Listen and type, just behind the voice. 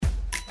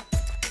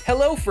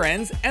Hello,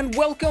 friends, and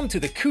welcome to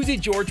the Koozy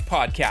George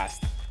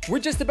podcast. We're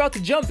just about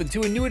to jump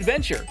into a new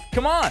adventure.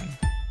 Come on!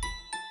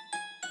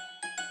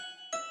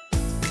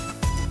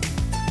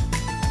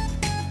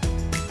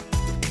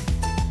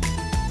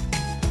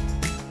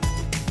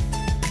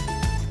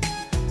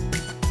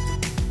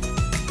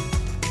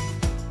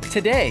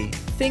 Today,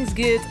 things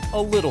get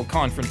a little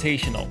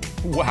confrontational.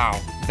 Wow,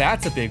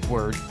 that's a big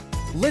word.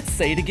 Let's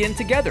say it again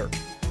together.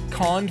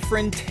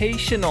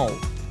 Confrontational.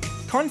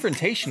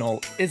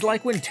 Confrontational is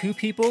like when two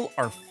people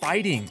are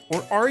fighting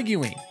or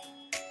arguing.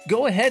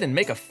 Go ahead and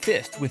make a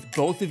fist with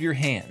both of your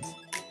hands.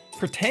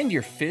 Pretend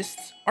your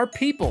fists are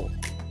people.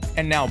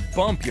 And now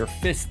bump your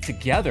fists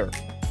together.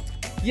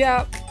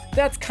 Yeah,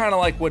 that's kind of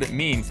like what it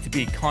means to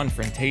be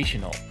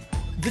confrontational.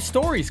 The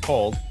story's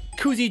called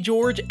Koozy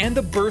George and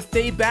the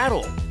Birthday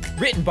Battle,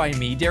 written by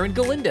me, Darren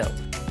Galindo.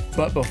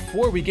 But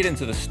before we get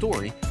into the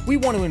story, we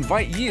want to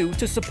invite you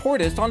to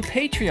support us on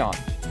Patreon.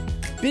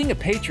 Being a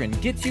patron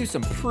gets you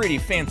some pretty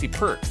fancy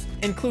perks,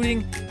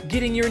 including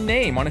getting your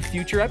name on a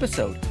future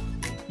episode.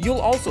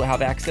 You'll also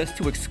have access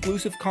to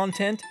exclusive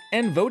content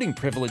and voting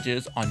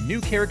privileges on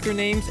new character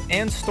names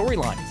and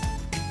storylines.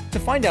 To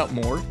find out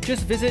more,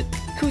 just visit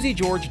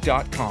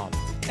koozygeorge.com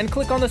and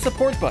click on the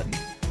support button.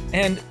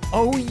 And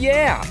oh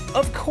yeah,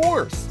 of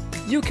course!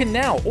 You can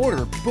now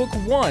order Book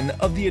 1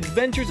 of The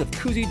Adventures of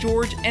Koozy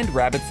George and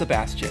Rabbit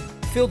Sebastian,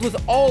 filled with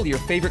all your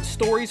favorite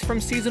stories from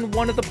Season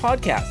 1 of the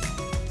podcast.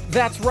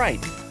 That's right,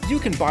 you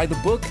can buy the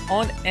book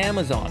on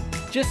Amazon.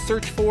 Just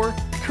search for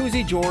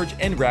Koozy George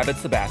and Rabbit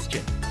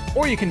Sebastian.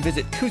 Or you can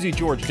visit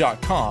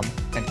koozygeorge.com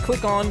and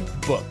click on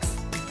Books.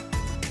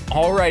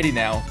 Alrighty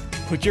now,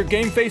 put your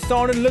game face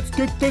on and let's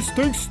get this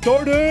thing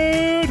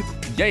started!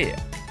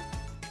 Yeah!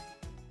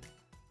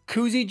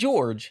 Koozy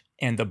George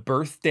and the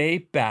Birthday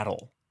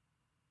Battle.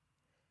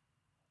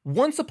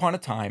 Once upon a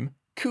time,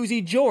 Koozy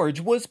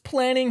George was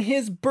planning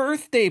his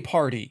birthday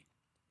party.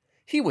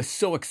 He was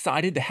so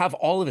excited to have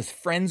all of his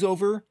friends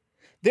over.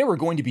 There were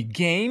going to be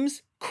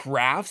games,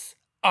 crafts,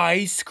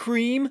 ice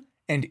cream,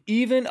 and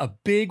even a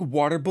big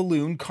water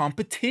balloon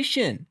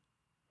competition.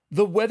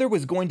 The weather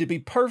was going to be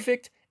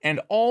perfect, and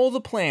all the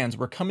plans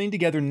were coming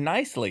together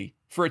nicely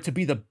for it to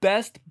be the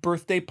best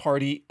birthday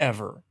party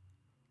ever.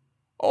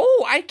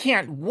 "Oh, I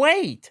can't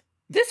wait!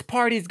 This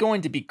party's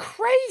going to be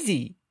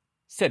crazy!"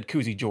 said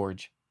Koozy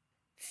George.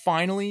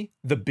 Finally,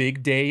 the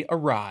big day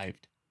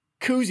arrived.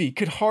 Koozy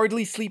could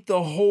hardly sleep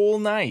the whole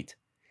night,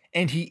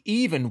 and he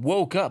even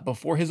woke up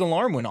before his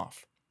alarm went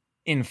off.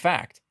 In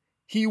fact,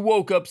 he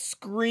woke up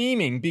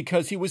screaming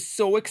because he was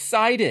so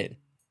excited.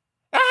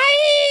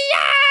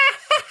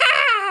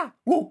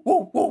 Woo,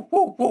 woo, woo,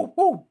 woo, woo,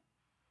 woo.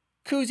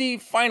 Koozy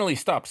finally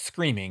stopped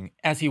screaming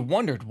as he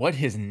wondered what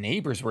his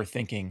neighbors were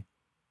thinking.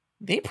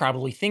 They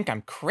probably think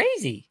I'm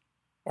crazy,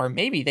 or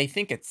maybe they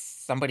think it's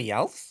somebody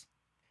else.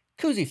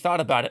 Koozy thought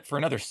about it for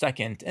another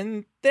second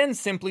and then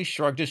simply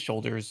shrugged his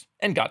shoulders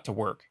and got to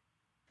work.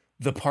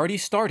 The party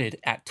started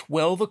at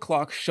 12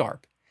 o'clock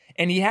sharp,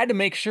 and he had to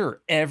make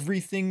sure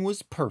everything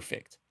was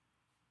perfect.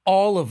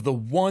 All of the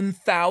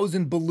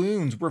 1,000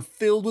 balloons were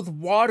filled with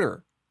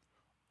water.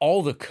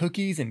 All the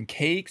cookies and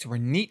cakes were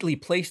neatly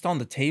placed on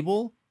the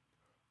table.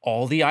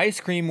 All the ice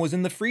cream was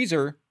in the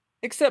freezer,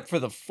 except for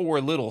the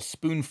 4 little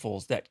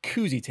spoonfuls that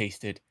Koozy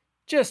tasted,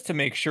 just to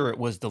make sure it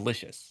was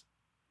delicious.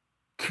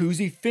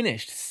 Koozy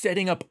finished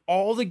setting up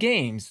all the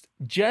games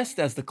just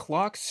as the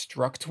clock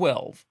struck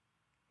 12.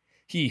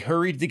 He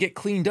hurried to get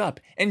cleaned up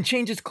and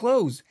change his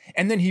clothes,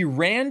 and then he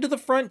ran to the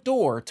front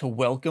door to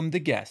welcome the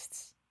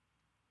guests.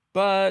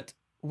 But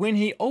when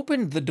he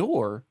opened the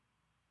door,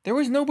 there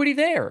was nobody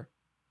there.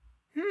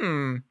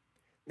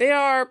 They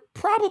are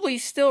probably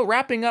still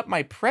wrapping up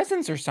my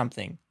presents or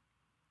something,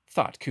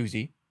 thought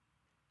Koozy.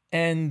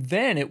 And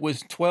then it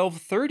was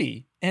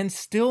 12:30 and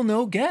still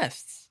no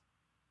guests.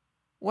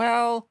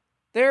 Well,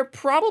 they're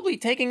probably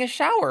taking a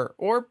shower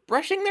or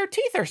brushing their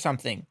teeth or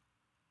something,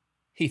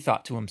 he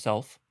thought to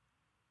himself.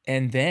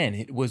 And then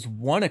it was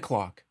 1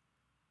 o'clock,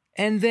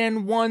 and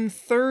then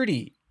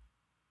 1:30.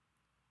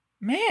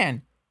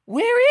 Man,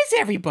 where is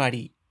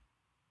everybody?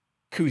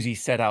 Koozy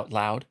said out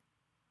loud.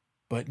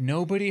 But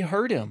nobody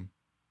heard him.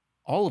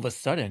 All of a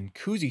sudden,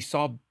 Koozy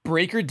saw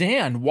Breaker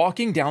Dan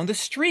walking down the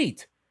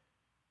street.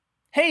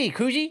 "Hey,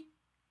 Koozy,"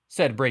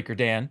 said Breaker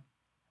Dan.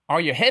 "Are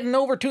you heading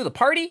over to the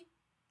party?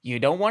 You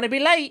don't want to be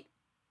late."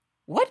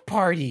 "What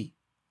party?"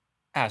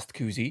 asked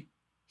Koozy.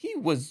 He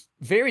was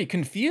very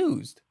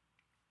confused.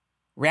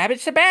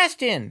 "Rabbit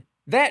Sebastian,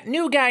 that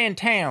new guy in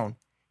town.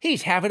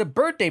 He's having a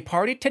birthday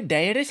party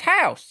today at his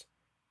house.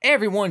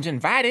 Everyone's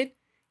invited.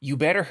 You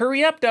better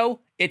hurry up,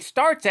 though. It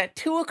starts at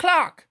 2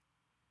 o'clock.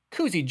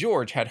 Koozy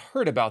George had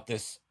heard about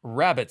this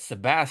Rabbit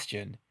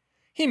Sebastian.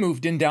 He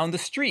moved in down the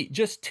street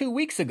just 2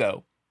 weeks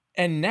ago,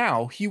 and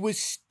now he was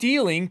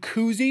stealing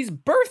Koozy's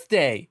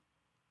birthday.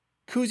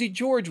 Koozy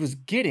George was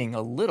getting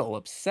a little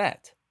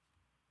upset.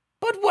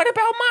 "But what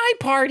about my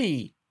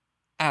party?"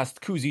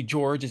 asked Koozy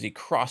George as he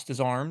crossed his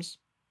arms.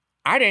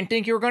 "I didn't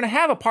think you were going to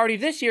have a party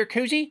this year,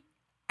 Koozy.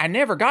 I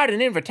never got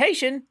an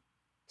invitation,"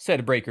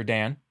 said Breaker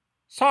Dan.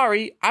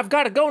 "Sorry, I've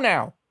got to go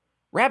now.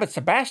 Rabbit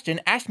Sebastian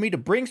asked me to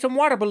bring some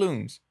water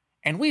balloons,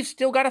 and we've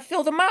still got to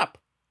fill them up.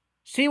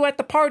 See you at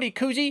the party,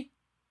 Koozy."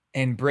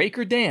 And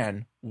Breaker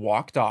Dan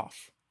walked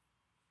off.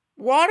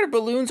 "Water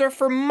balloons are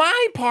for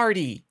my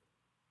party,"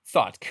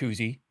 thought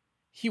Koozy.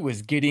 He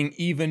was getting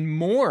even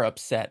more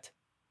upset.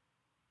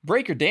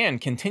 Breaker Dan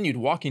continued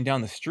walking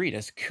down the street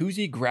as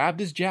Koozy grabbed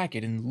his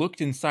jacket and looked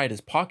inside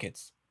his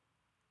pockets.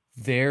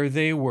 There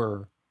they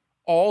were,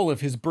 all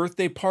of his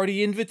birthday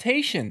party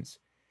invitations.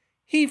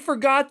 He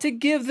forgot to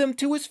give them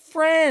to his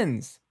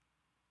friends.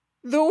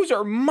 "Those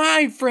are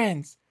my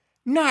friends,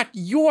 not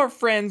your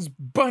friends,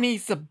 Bunny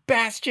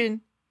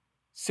Sebastian,"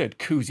 said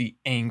Koozy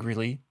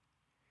angrily.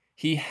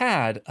 He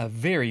had a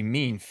very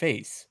mean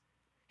face.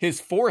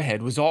 His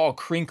forehead was all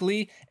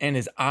crinkly and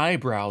his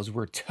eyebrows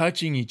were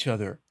touching each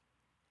other.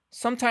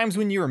 Sometimes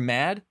when you're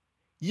mad,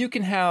 you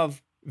can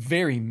have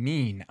very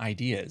mean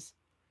ideas.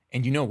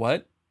 And you know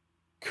what?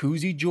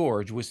 Koozy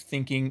George was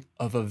thinking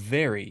of a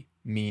very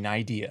mean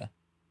idea.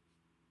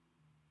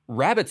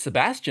 Rabbit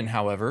Sebastian,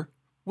 however,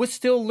 was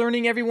still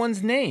learning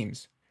everyone's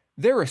names.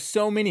 There were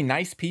so many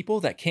nice people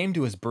that came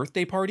to his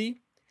birthday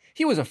party.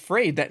 He was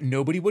afraid that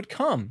nobody would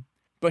come,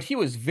 but he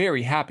was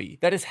very happy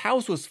that his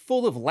house was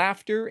full of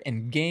laughter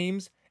and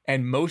games,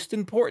 and most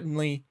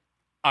importantly,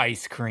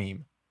 ice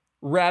cream.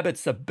 Rabbit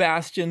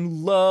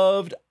Sebastian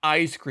loved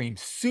ice cream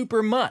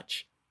super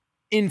much.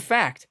 In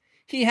fact,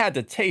 he had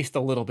to taste a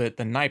little bit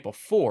the night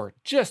before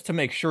just to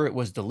make sure it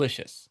was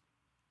delicious.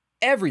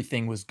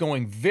 Everything was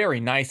going very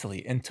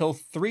nicely until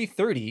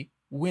 3:30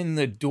 when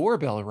the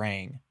doorbell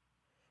rang.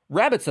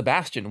 Rabbit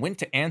Sebastian went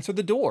to answer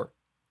the door.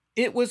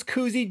 It was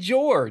Koozy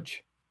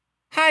George.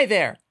 "Hi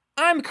there,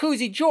 I'm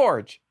Koozy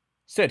George,"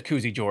 said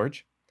Koozy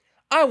George.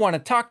 "I want to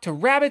talk to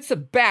Rabbit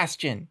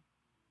Sebastian."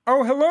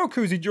 "Oh, hello,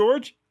 Koozy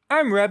George.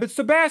 I'm Rabbit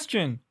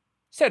Sebastian,"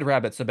 said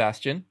Rabbit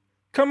Sebastian.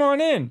 "Come on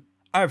in.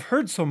 I've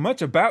heard so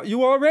much about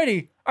you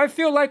already. I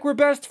feel like we're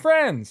best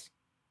friends."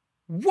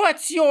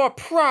 "What's your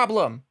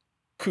problem?"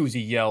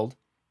 Koozy yelled.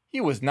 He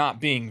was not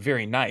being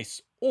very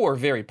nice or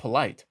very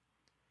polite.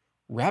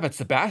 Rabbit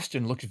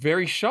Sebastian looked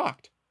very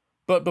shocked,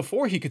 but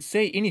before he could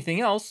say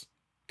anything else,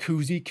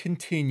 Koozy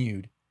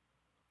continued.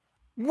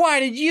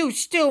 "Why did you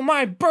steal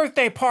my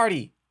birthday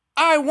party?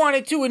 I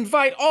wanted to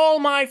invite all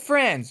my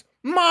friends.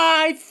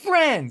 My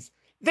friends!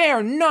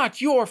 They're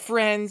not your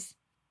friends."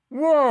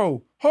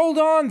 "Whoa, hold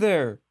on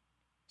there,"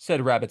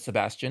 said Rabbit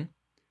Sebastian.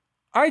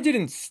 "I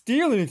didn't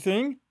steal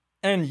anything,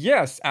 and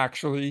yes,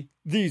 actually,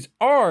 these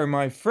are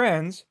my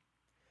friends.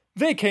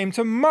 They came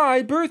to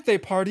my birthday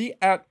party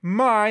at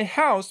my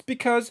house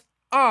because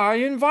I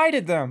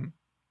invited them."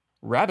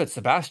 Rabbit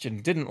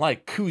Sebastian didn't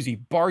like Koozy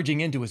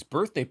barging into his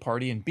birthday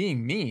party and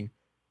being mean,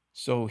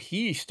 so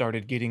he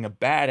started getting a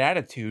bad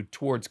attitude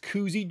towards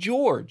Koozy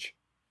George.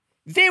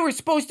 "They were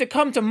supposed to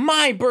come to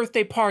my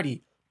birthday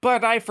party,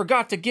 but I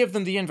forgot to give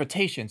them the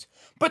invitations.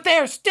 But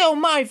they're still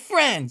my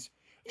friends.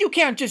 You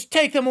can't just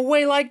take them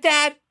away like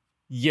that,"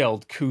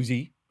 yelled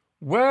Koozy.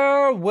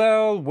 Well,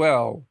 well,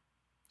 well,"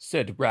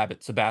 said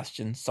Rabbit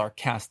Sebastian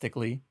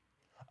sarcastically.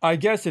 "I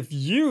guess if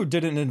you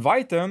didn't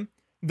invite them,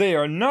 they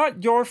are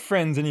not your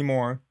friends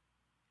anymore."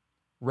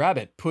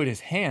 Rabbit put his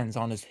hands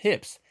on his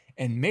hips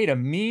and made a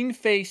mean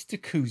face to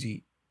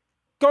Koozy.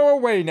 "Go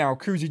away now,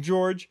 Koozy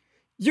George.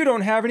 You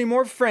don't have any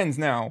more friends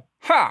now.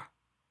 Ha!"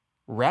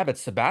 Rabbit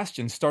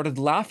Sebastian started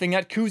laughing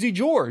at Koozy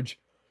George,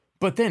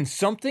 but then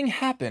something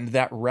happened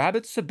that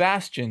Rabbit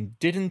Sebastian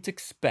didn't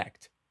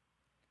expect.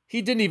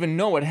 He didn't even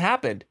know what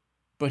happened,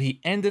 but he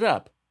ended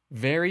up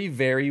very,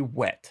 very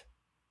wet.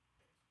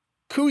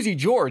 Koozy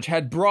George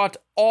had brought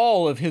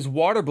all of his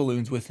water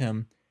balloons with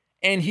him,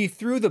 and he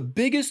threw the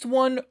biggest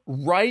one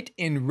right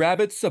in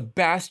Rabbit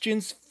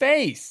Sebastian's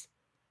face.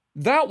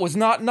 That was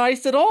not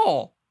nice at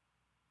all.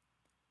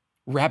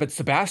 Rabbit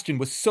Sebastian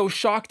was so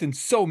shocked and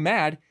so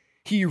mad,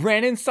 he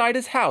ran inside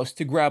his house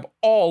to grab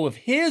all of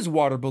his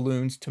water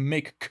balloons to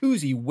make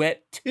Koozy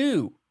wet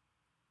too.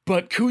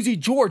 But Koozy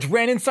George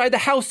ran inside the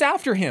house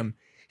after him.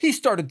 He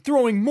started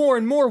throwing more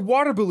and more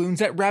water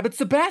balloons at Rabbit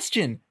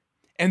Sebastian.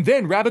 And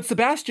then Rabbit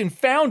Sebastian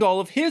found all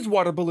of his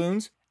water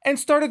balloons and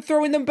started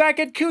throwing them back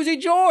at Koozy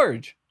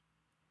George.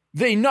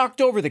 They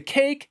knocked over the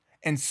cake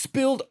and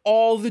spilled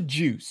all the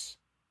juice.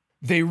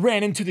 They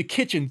ran into the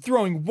kitchen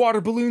throwing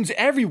water balloons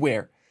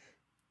everywhere.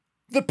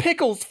 The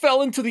pickles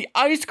fell into the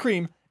ice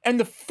cream and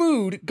the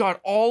food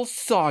got all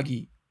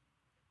soggy.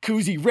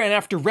 Koozy ran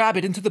after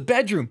Rabbit into the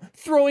bedroom,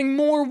 throwing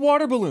more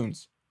water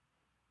balloons.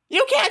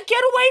 "You can't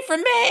get away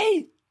from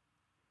me!"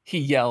 he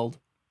yelled.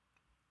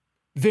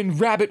 Then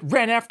Rabbit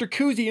ran after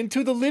Koozy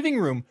into the living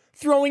room,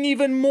 throwing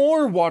even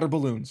more water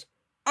balloons.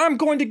 "I'm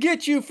going to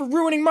get you for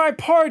ruining my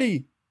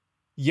party!"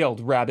 yelled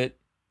Rabbit.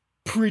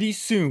 Pretty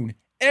soon,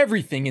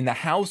 everything in the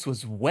house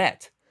was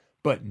wet,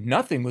 but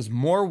nothing was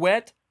more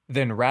wet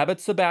than Rabbit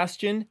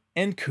Sebastian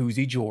and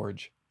Koozy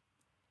George.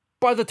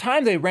 By the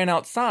time they ran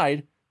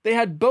outside, they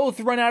had both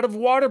run out of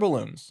water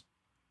balloons.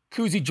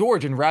 Koozy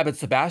George and Rabbit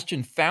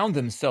Sebastian found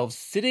themselves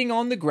sitting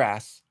on the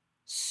grass,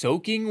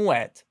 soaking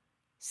wet,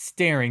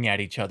 staring at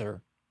each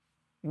other.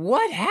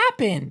 "What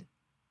happened?"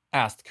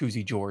 asked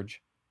Koozy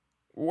George.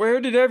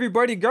 Where did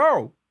everybody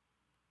go?"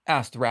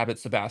 asked Rabbit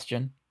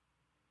Sebastian.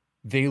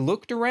 They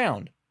looked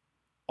around.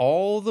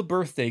 All the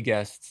birthday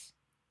guests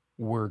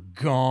were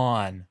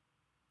gone.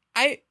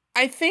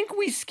 I think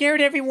we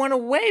scared everyone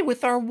away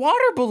with our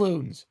water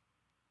balloons,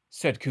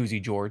 said Koozy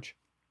George.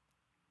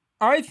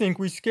 I think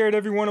we scared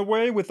everyone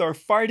away with our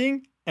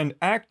fighting and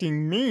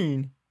acting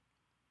mean,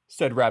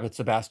 said Rabbit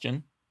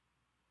Sebastian.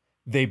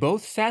 They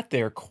both sat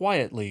there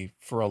quietly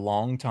for a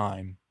long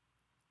time.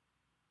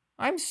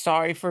 I'm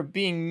sorry for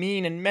being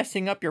mean and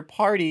messing up your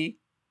party,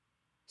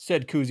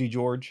 said Koozy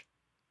George.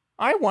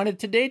 I wanted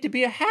today to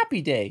be a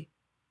happy day,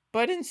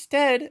 but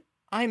instead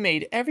I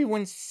made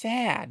everyone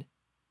sad.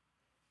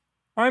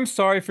 I'm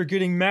sorry for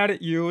getting mad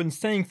at you and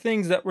saying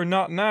things that were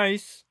not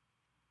nice,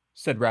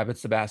 said Rabbit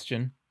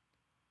Sebastian.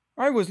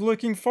 I was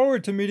looking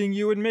forward to meeting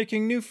you and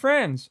making new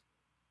friends,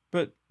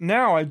 but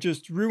now I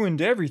just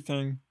ruined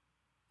everything.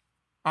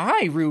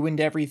 I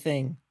ruined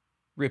everything,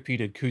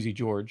 repeated Koozy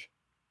George.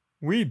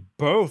 We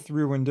both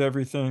ruined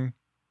everything,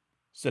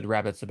 said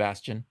Rabbit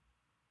Sebastian.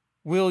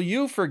 Will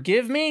you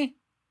forgive me?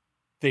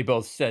 They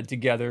both said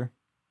together.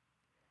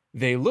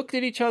 They looked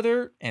at each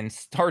other and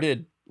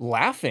started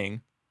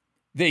laughing.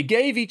 They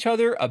gave each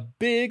other a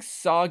big,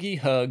 soggy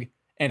hug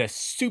and a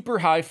super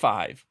high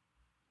five.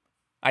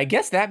 I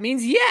guess that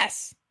means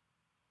yes,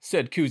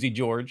 said Koozy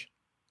George.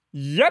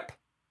 Yep,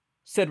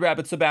 said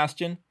Rabbit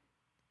Sebastian.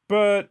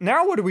 But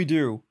now what do we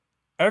do?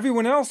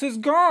 Everyone else is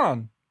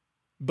gone.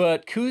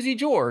 But Koozy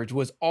George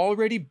was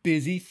already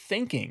busy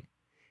thinking.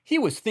 He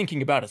was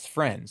thinking about his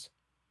friends.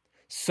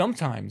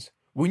 Sometimes,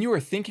 when you are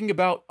thinking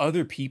about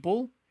other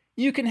people,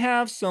 you can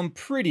have some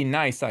pretty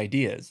nice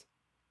ideas.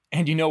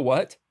 And you know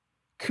what?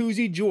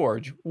 Koozy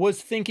George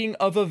was thinking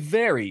of a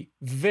very,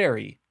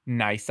 very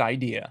nice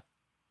idea.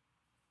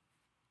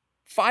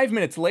 5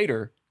 minutes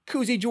later,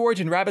 Koozy George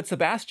and Rabbit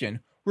Sebastian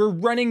were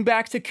running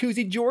back to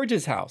Koozy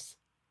George's house.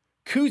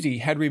 Koozy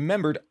had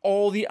remembered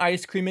all the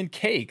ice cream and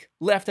cake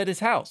left at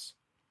his house.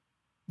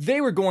 They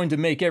were going to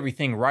make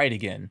everything right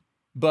again,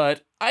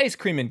 but ice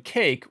cream and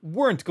cake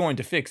weren't going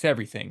to fix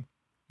everything.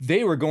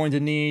 They were going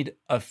to need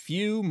a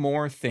few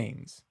more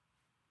things.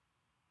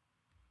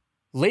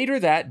 Later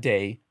that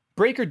day,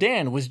 Breaker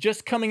Dan was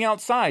just coming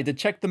outside to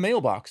check the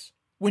mailbox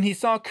when he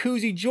saw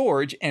Koozy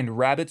George and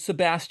Rabbit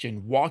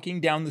Sebastian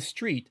walking down the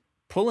street,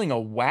 pulling a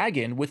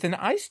wagon with an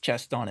ice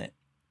chest on it.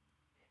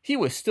 He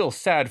was still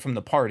sad from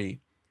the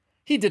party.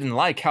 He didn't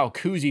like how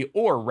Koozy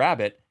or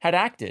Rabbit had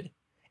acted,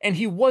 and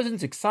he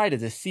wasn't excited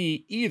to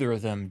see either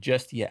of them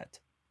just yet.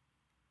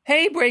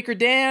 Hey, Breaker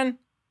Dan,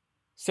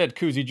 said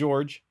Koozy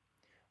George.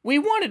 We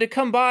wanted to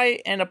come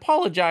by and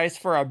apologize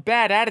for our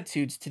bad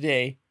attitudes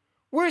today.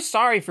 We're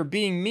sorry for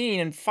being mean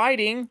and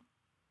fighting.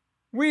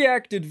 We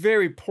acted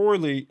very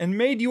poorly and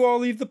made you all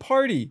leave the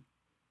party.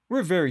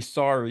 We're very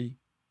sorry,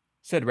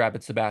 said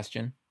Rabbit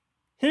Sebastian.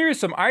 Here is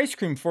some ice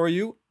cream for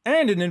you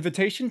and an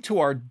invitation to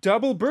our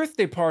double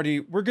birthday party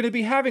we're going to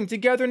be having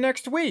together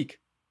next week.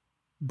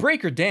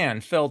 Breaker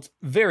Dan felt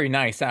very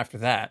nice after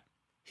that.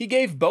 He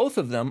gave both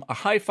of them a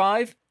high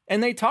five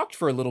and they talked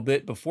for a little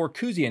bit before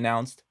Koozy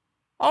announced,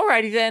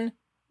 Alrighty then,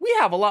 we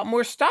have a lot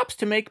more stops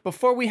to make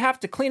before we have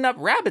to clean up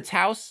Rabbit's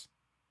house.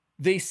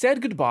 They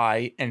said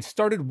goodbye and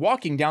started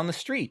walking down the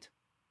street.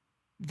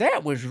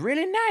 That was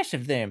really nice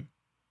of them,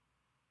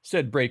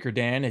 said Breaker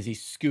Dan as he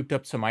scooped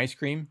up some ice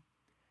cream.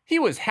 He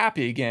was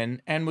happy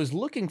again and was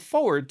looking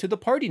forward to the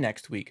party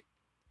next week.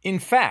 In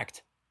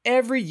fact,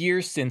 every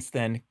year since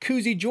then,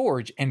 Koozy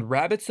George and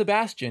Rabbit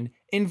Sebastian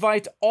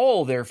invite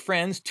all their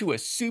friends to a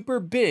super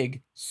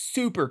big,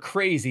 super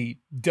crazy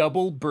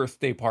double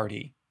birthday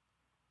party.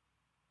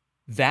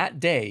 That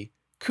day,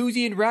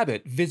 Koozy and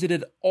Rabbit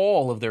visited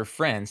all of their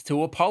friends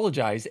to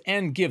apologize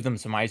and give them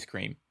some ice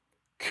cream.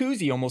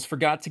 Koozy almost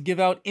forgot to give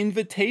out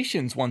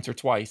invitations once or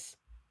twice.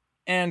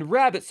 And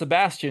Rabbit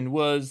Sebastian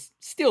was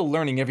still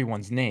learning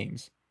everyone's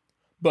names.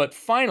 But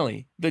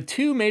finally, the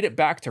two made it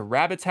back to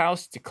Rabbit's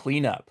house to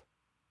clean up.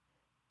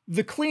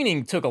 The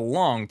cleaning took a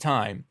long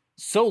time,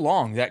 so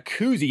long that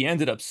Koozy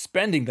ended up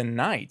spending the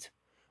night.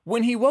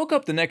 When he woke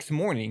up the next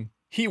morning,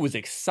 he was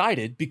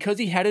excited because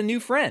he had a new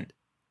friend.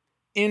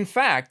 In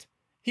fact,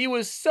 he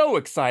was so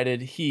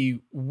excited he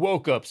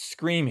woke up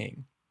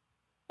screaming.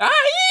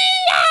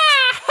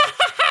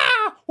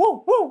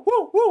 Woo, woo,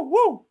 woo, woo,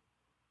 woo.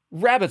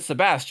 Rabbit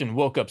Sebastian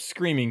woke up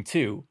screaming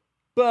too,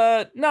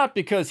 but not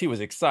because he was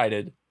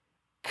excited.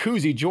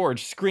 Koozy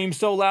George screamed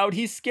so loud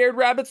he scared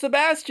Rabbit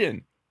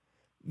Sebastian.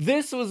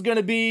 This was going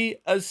to be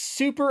a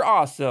super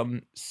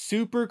awesome,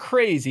 super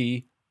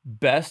crazy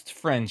best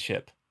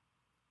friendship.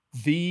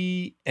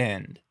 The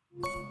end.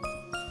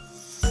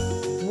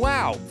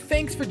 Wow,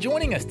 thanks for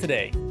joining us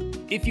today.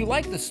 If you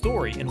like the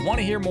story and want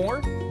to hear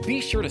more,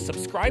 be sure to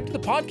subscribe to the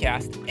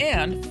podcast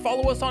and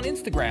follow us on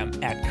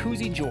Instagram at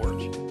Koozy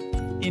George.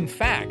 In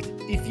fact,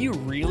 if you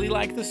really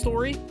like the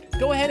story,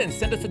 go ahead and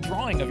send us a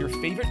drawing of your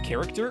favorite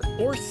character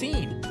or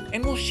scene,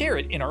 and we'll share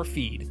it in our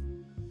feed.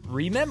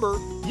 Remember,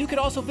 you could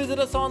also visit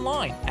us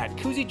online at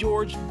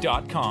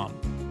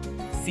koozygeorge.com.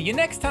 See you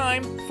next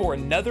time for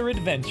another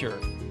adventure.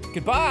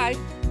 Goodbye!